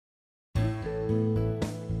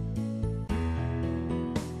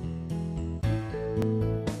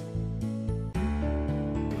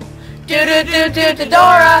Dora, Dora,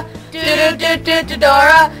 Dora,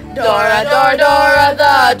 Dora, Dora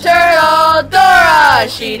the turtle, Dora.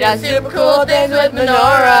 She does super cool things with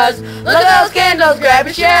menorahs. Look at those candles, grab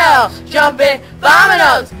a shell, jump in,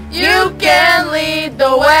 vominos. You can lead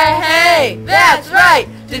the way. Hey, that's right.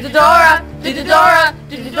 Dora, Dora,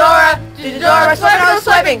 Dora, Dora. Swiping, no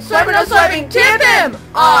swiping, swiping, no swiping. Tip him.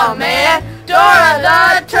 Aw, man. Dora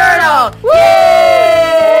the turtle. Woo!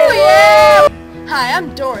 Yeah! Hi,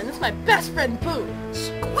 I'm Dora, and this is my best friend, Boo.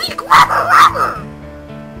 Squeak, rubber, rubber.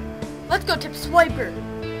 Let's go tip Swiper.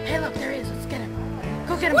 Hey, look, there he is. Let's get him.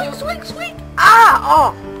 Go get him, Boo. Squeak, squeak.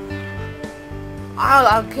 Ah, oh.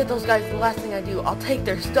 I'll get those guys the last thing I do. I'll take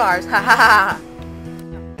their stars. Ha ha ha.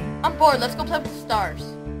 I'm bored. Let's go play with the stars.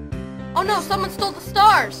 Oh no, someone stole the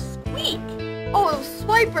stars. Squeak. Oh, it was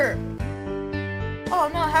Swiper. Oh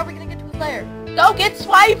no, how are we gonna get to his lair? Go get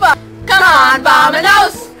Swiper. Come on,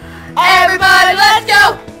 Vominos. Everybody, let's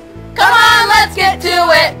go. Come on, let's get to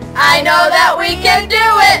it. I know that we can do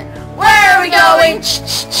it. Where are we going?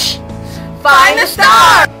 Find the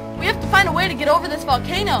star. We have to find a way to get over this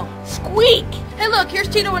volcano. Squeak. Hey, look, here's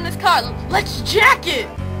Tito in his car. Let's jack it.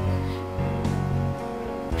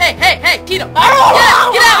 Hey, Tito. Get out of the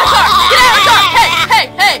car. Get out of the car.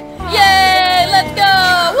 Hey. Yay, let's go.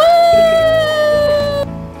 Woo.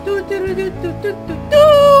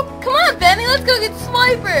 Come on, Benny, let's go get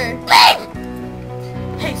Swiper.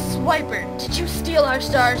 Hey, Swiper, did you steal our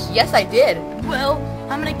stars? Yes, I did. Well,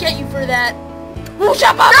 I'm gonna get you for that. No!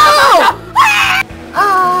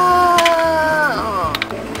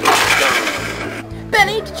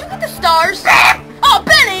 Benny, did you get the stars? Oh,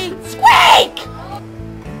 Benny! Squeak!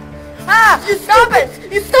 Ah! Stop it!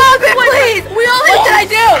 Stop it, please! We all What did I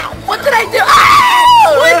do? What did I do? Ow!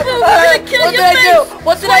 Swiper, we're gonna kill What your did I do? face.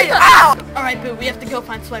 What did I do? Swiper. Ow! Alright, Boo, we have to go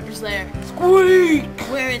find Swiper's lair. Squeak!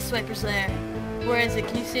 Where is Swiper's lair? Where is it?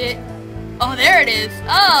 Can you see it? Oh, there it is.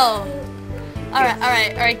 Oh!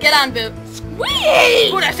 Alright, get on, Boo.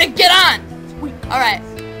 Squeak! What I said, get on! Alright.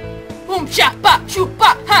 Boom, sha, ba, shoo,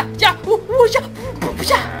 ba, ha, ja, woo, woo, sha, boom,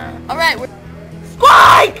 sha. Alright, we're...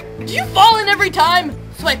 Squeak! Do you fall in every time?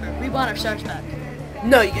 Swiper, we want our stars back.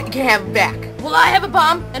 No, you can't have it back. Well, I have a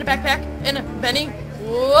bomb, and a backpack, and a Benny.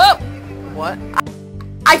 Whoa! What?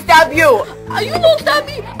 I stabbed you! You won't stop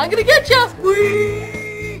me! I'm gonna get ya!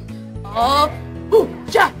 Squeak! Oh, ooh,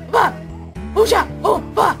 sha, ba, ooh, sha, ooh,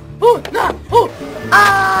 ba, ooh, na, ooh.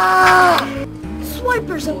 Ah!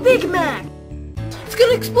 Swiper's a Big Mac! It's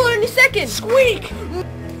gonna explode any second! Squeak!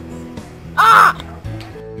 Ah!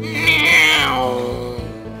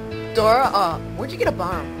 Dora, where'd you get a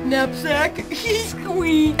bomb? Knapsack!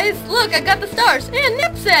 Squeak! Hey, look, I got the stars! And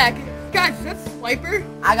knapsack! Guys, is that Swiper?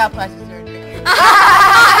 I got plastic surgery.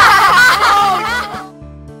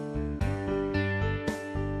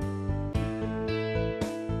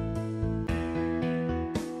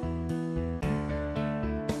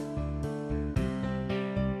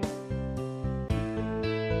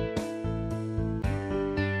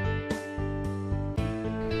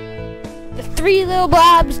 The three little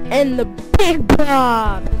blobs and the big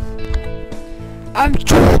blob. I'm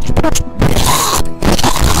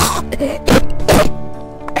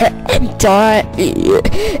sorry.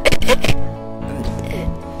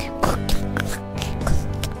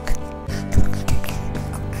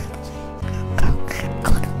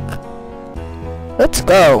 Let's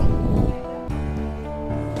go.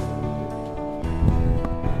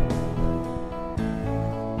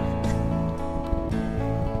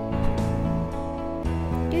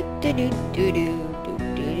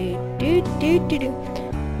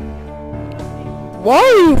 Why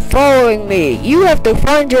are you following me? You have to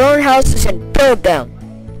find your own houses and build them.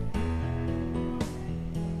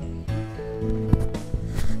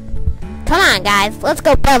 Come on, guys. Let's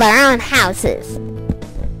go build our own houses.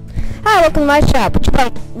 Hi, welcome to my shop. Would you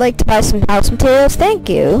like to buy some house materials? Thank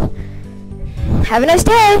you. Have a nice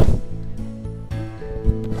day.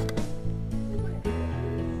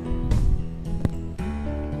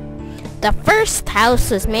 The first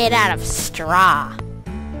house was made out of straw.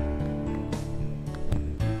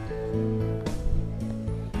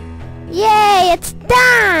 Yay, it's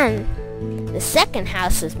done! The second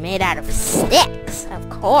house was made out of sticks, of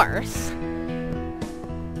course.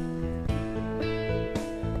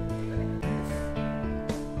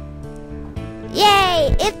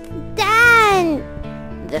 Yay, it's done!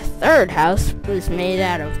 The third house was made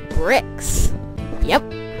out of bricks. Yep.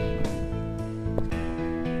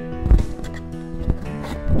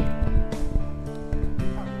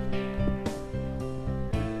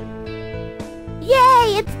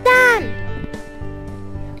 Yay, it's done!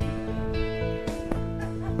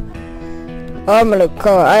 I'm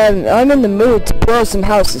in the mood to blow some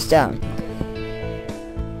houses down.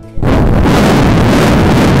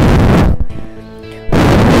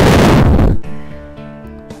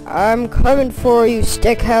 I'm coming for you,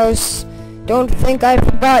 Stickhouse. Don't think I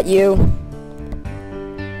forgot you.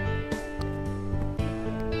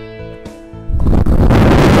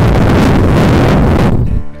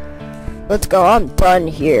 Let's go, I'm done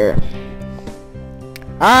here.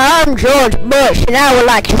 I'm George Bush, and I would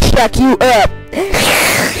like to shut you up.